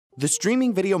The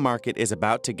streaming video market is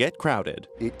about to get crowded.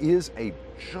 It is a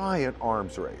giant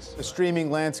arms race. The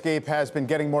streaming landscape has been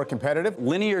getting more competitive.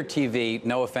 Linear TV,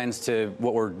 no offense to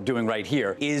what we're doing right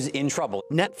here, is in trouble.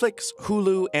 Netflix,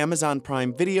 Hulu, Amazon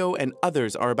Prime Video, and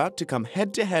others are about to come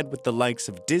head-to-head with the likes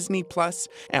of Disney+,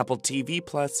 Apple TV+,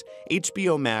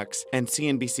 HBO Max, and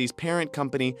CNBC's parent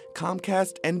company,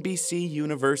 Comcast NBC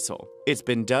Universal. It's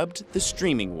been dubbed the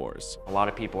Streaming Wars. A lot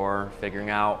of people are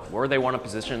figuring out where they want to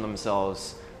position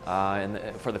themselves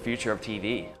for the future of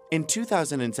TV. In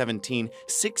 2017,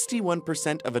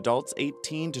 61% of adults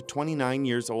 18 to 29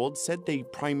 years old said they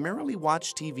primarily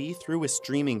watch TV through a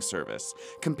streaming service,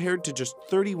 compared to just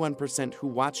 31% who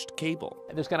watched cable.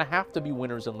 There's going to have to be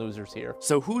winners and losers here.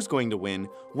 So who's going to win,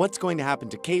 what's going to happen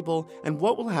to cable, and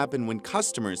what will happen when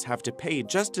customers have to pay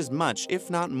just as much, if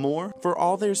not more, for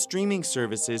all their streaming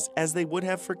services as they would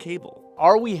have for cable?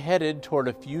 Are we headed toward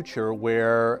a future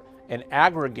where an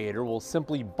aggregator will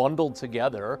simply bundle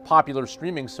together popular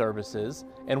streaming services,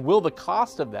 and will the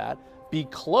cost of that be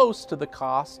close to the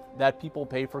cost that people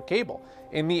pay for cable?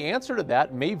 And the answer to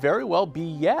that may very well be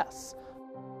yes.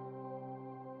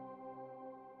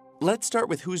 Let's start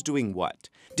with who's doing what.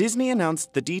 Disney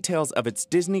announced the details of its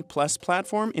Disney Plus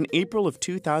platform in April of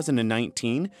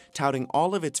 2019, touting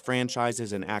all of its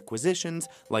franchises and acquisitions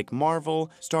like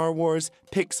Marvel, Star Wars,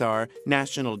 Pixar,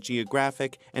 National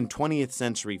Geographic, and 20th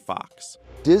Century Fox.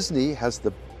 Disney has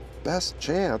the best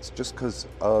chance just because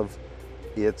of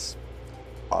its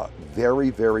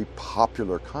very, very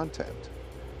popular content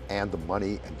and the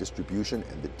money and distribution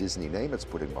and the Disney name it's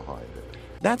putting behind it.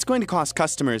 That's going to cost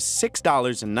customers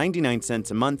 $6.99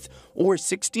 a month or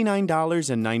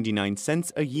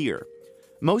 $69.99 a year.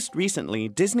 Most recently,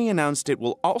 Disney announced it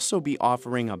will also be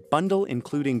offering a bundle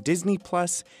including Disney+,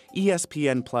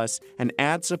 ESPN+, and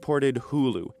ad-supported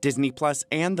Hulu. Disney+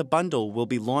 and the bundle will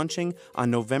be launching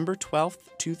on November 12,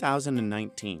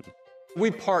 2019. We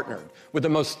partnered with the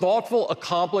most thoughtful,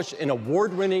 accomplished, and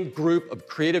award-winning group of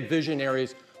creative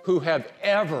visionaries who have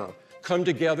ever come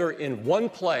together in one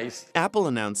place. Apple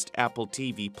announced Apple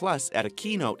TV Plus at a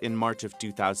keynote in March of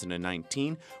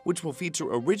 2019, which will feature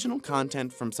original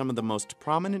content from some of the most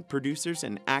prominent producers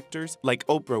and actors like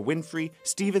Oprah Winfrey,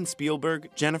 Steven Spielberg,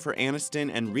 Jennifer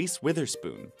Aniston, and Reese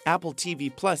Witherspoon. Apple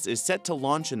TV Plus is set to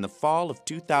launch in the fall of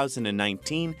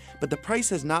 2019, but the price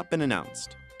has not been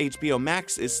announced. HBO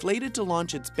Max is slated to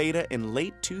launch its beta in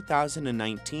late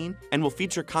 2019 and will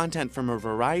feature content from a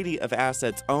variety of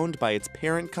assets owned by its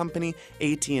parent company,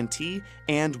 AT&T,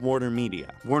 and Warner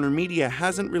Media. Warner Media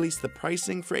hasn't released the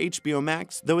pricing for HBO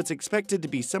Max, though it's expected to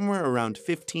be somewhere around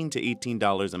 $15 to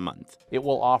 $18 a month. It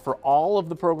will offer all of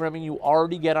the programming you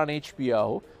already get on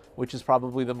HBO, which is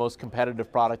probably the most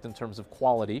competitive product in terms of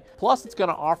quality. Plus, it's going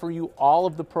to offer you all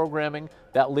of the programming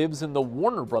that lives in the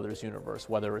Warner Brothers universe,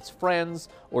 whether it's Friends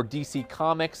or DC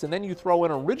Comics, and then you throw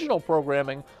in original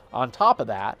programming on top of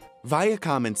that.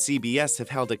 Viacom and CBS have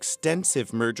held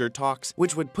extensive merger talks,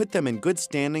 which would put them in good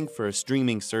standing for a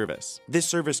streaming service. This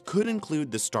service could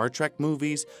include the Star Trek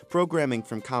movies, programming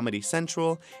from Comedy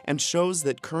Central, and shows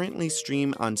that currently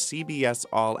stream on CBS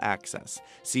All Access,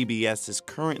 CBS's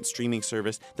current streaming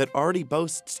service that already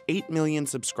boasts 8 million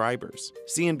subscribers.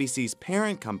 CNBC's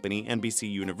parent company, NBC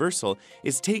Universal,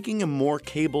 is taking a more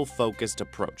cable-focused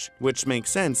approach, which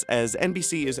makes sense as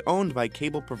NBC is owned by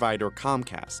cable provider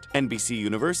Comcast. NBC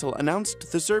Universal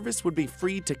announced the service would be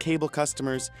free to cable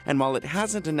customers, and while it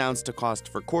hasn't announced a cost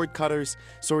for cord cutters,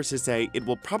 sources say it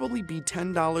will probably be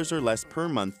 $10 or less per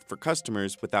month for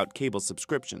customers without cable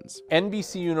subscriptions.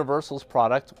 NBC Universal's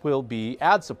product will be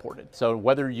ad-supported, so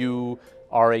whether you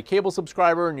are a cable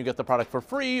subscriber and you get the product for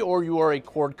free, or you are a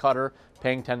cord cutter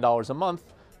paying $10 a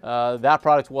month, that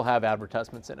product will have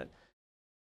advertisements in it.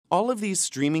 All of these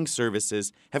streaming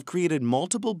services have created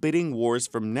multiple bidding wars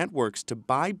from networks to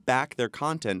buy back their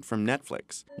content from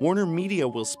Netflix. Warner Media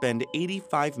will spend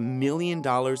 $85 million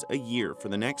a year for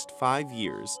the next 5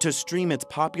 years to stream its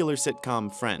popular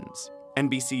sitcom Friends.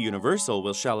 NBC Universal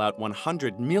will shell out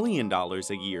 $100 million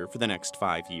a year for the next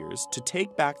 5 years to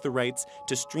take back the rights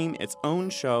to stream its own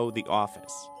show, The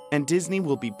Office. And Disney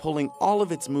will be pulling all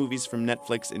of its movies from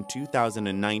Netflix in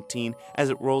 2019 as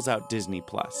it rolls out Disney+.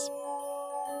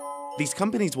 These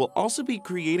companies will also be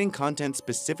creating content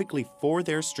specifically for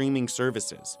their streaming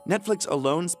services. Netflix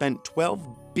alone spent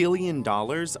 $12 billion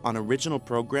on original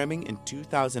programming in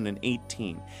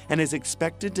 2018 and is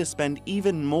expected to spend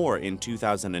even more in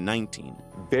 2019.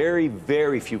 Very,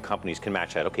 very few companies can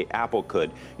match that. Okay, Apple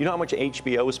could. You know how much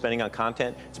HBO is spending on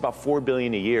content? It's about $4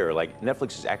 billion a year. Like,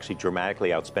 Netflix is actually dramatically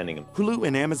outspending them. Hulu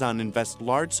and Amazon invest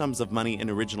large sums of money in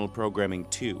original programming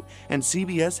too, and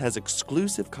CBS has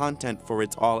exclusive content for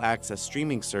its all-access access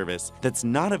streaming service that's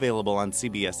not available on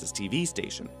CBS's TV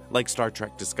station, like Star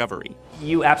Trek Discovery.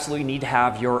 You absolutely need to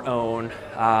have your own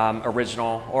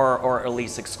original or at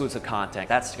least exclusive content.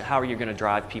 That's how you're going to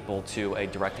drive people to a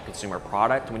direct-to-consumer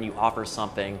product when you offer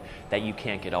something that you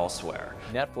can't get elsewhere.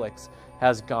 Netflix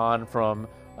has gone from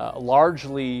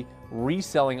largely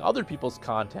reselling other people's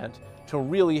content to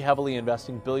really heavily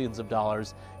investing billions of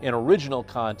dollars in original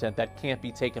content that can't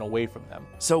be taken away from them.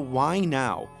 So why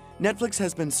now? Netflix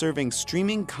has been serving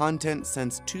streaming content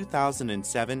since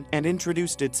 2007 and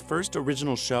introduced its first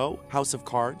original show, House of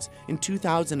Cards, in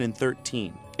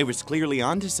 2013. It was clearly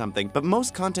onto something, but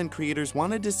most content creators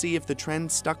wanted to see if the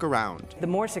trend stuck around. The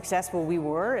more successful we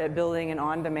were at building an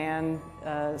on-demand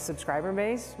subscriber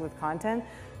base with content,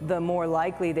 the more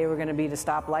likely they were going to be to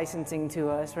stop licensing to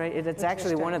us, right? It's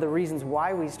actually one of the reasons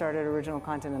why we started original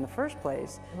content in the first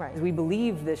place. Right. We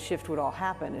believed this shift would all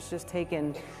happen. It's just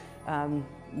taken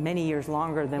many years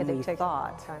longer than we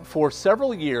thought. For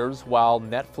several years, while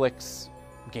Netflix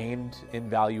gained in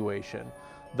valuation,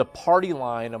 the party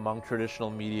line among traditional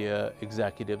media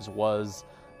executives was,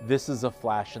 this is a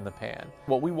flash in the pan.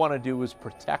 What we want to do is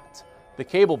protect the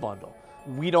cable bundle.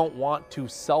 We don't want to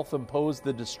self-impose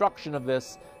the destruction of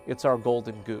this. It's our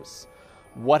golden goose.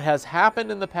 What has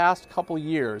happened in the past couple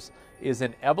years is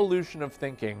an evolution of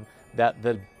thinking that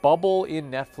the bubble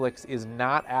in Netflix is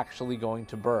not actually going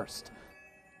to burst.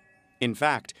 In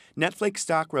fact, Netflix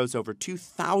stock rose over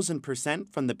 2,000%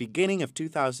 from the beginning of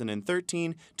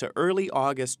 2013 to early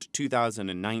August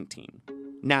 2019.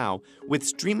 Now, with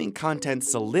streaming content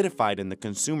solidified in the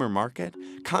consumer market,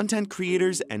 content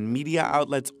creators and media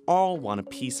outlets all want a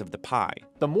piece of the pie.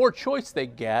 The more choice they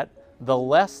get, the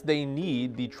less they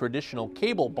need the traditional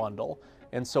cable bundle.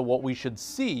 And so what we should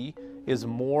see is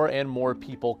more and more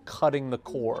people cutting the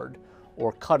cord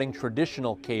or cutting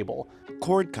traditional cable.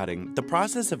 Cord cutting, the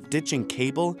process of ditching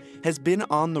cable, has been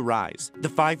on the rise. The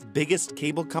 5 biggest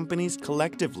cable companies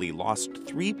collectively lost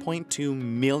 3.2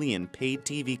 million paid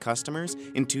TV customers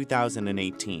in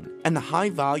 2018. And the high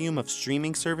volume of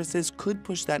streaming services could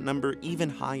push that number even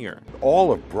higher.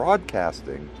 All of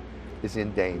broadcasting is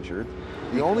endangered.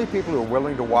 The only people who are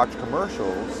willing to watch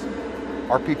commercials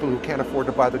are people who can't afford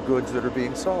to buy the goods that are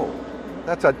being sold.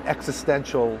 That's an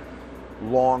existential,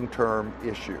 long-term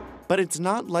issue. But it's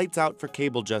not lights out for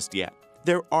cable just yet.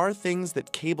 There are things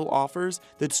that cable offers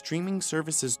that streaming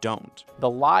services don't. The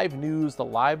live news, the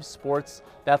live sports,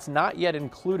 that's not yet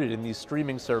included in these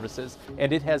streaming services,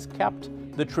 and it has kept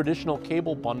the traditional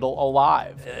cable bundle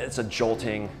alive. It's a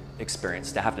jolting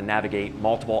experience to have to navigate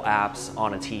multiple apps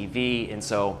on a TV, and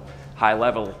so high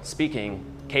level speaking,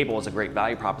 cable is a great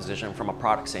value proposition from a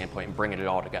product standpoint and bringing it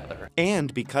all together.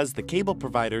 And because the cable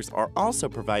providers are also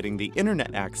providing the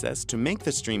internet access to make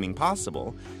the streaming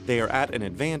possible, they are at an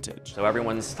advantage. So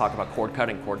everyone's talking about cord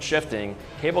cutting, cord shifting.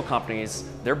 Cable companies,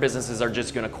 their businesses are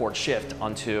just going to cord shift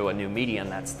onto a new medium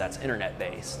that's internet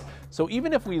based. So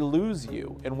even if we lose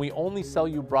you and we only sell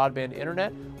you broadband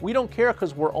internet, we don't care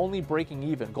because we're only breaking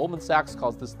even. Goldman Sachs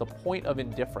calls this the point of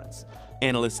indifference.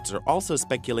 Analysts are also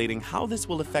speculating how this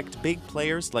will affect big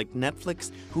players like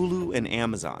Netflix, Hulu, and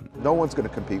Amazon. No one's going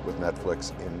to compete with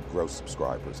Netflix in gross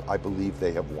subscribers. I believe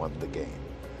they have won the game.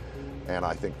 And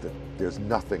I think that there's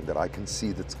nothing that I can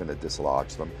see that's going to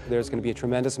dislodge them. There's going to be a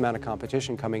tremendous amount of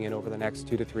competition coming in over the next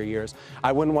 2 to 3 years.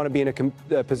 I wouldn't want to be in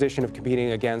a position of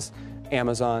competing against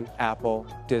Amazon, Apple,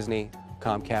 Disney,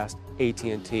 Comcast,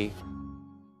 AT&T.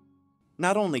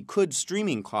 Not only could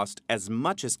streaming cost as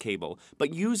much as cable,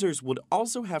 but users would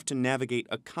also have to navigate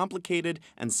a complicated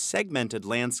and segmented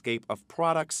landscape of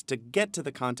products to get to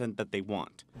the content that they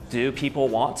want. Do people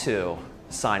want to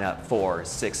sign up for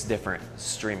 6 different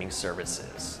streaming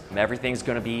services? Everything's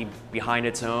going to be behind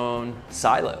its own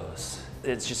silos.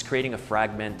 It's just creating a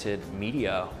fragmented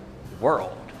media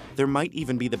world. There might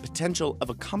even be the potential of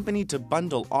a company to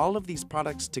bundle all of these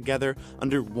products together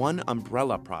under one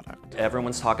umbrella product.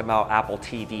 Everyone's talking about Apple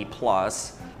TV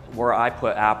Plus. Where I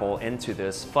put Apple into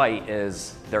this fight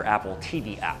is their Apple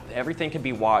TV app. Everything can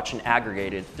be watched and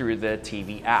aggregated through the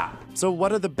TV app. So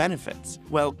what are the benefits?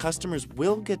 Well, customers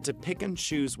will get to pick and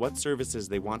choose what services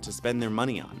they want to spend their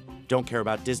money on. Don't care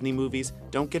about Disney movies?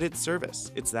 Don't get its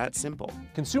service. It's that simple.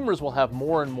 Consumers will have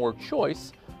more and more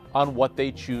choice on what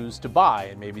they choose to buy,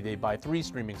 and maybe they buy 3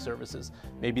 streaming services,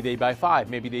 maybe they buy 5,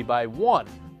 maybe they buy 1.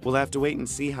 We'll have to wait and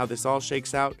see how this all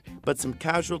shakes out, but some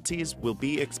casualties will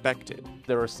be expected.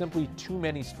 There are simply too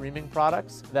many streaming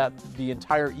products that the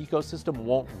entire ecosystem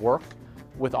won't work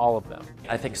with all of them.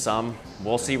 I think some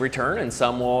will see return and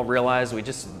some will realize we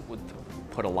just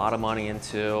put a lot of money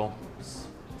into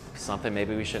something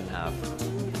maybe we shouldn't have.